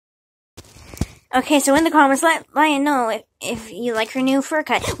Okay, so in the comments, let Lion know if you like her new fur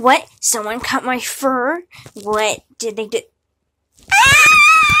cut. What? Someone cut my fur? What did they do?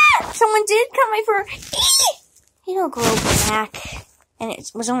 Ah! Someone did cut my fur. It'll grow back. And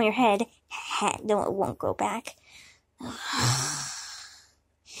it was only your head. No, it won't grow back.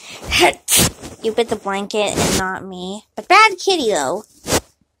 You bit the blanket and not me. But bad kitty, though.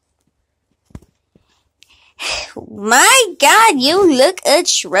 My God, you look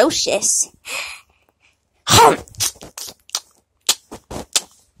atrocious.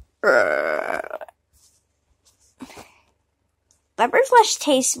 Leopard flesh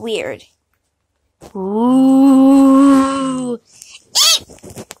tastes weird. Ooh.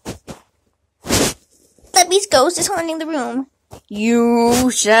 Leppy's ghost is haunting the room. You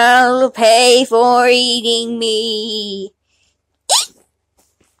shall pay for eating me.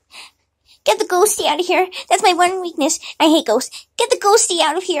 Get the ghosty out of here. That's my one weakness. I hate ghosts. Get the ghosty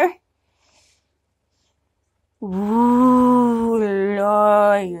out of here. Ooh,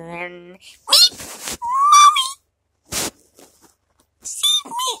 lion. Me! Mommy! Save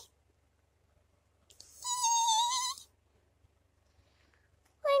me!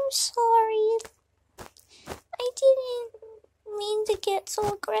 I'm sorry. I didn't mean to get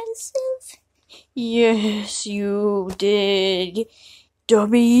so aggressive. Yes, you did,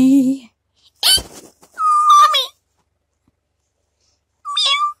 dummy. Mommy!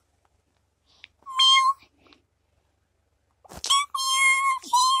 Meow! Meow! Get me out of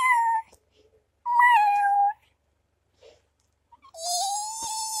here!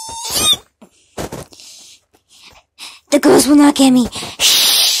 The ghost will not get me.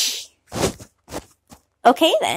 Okay then.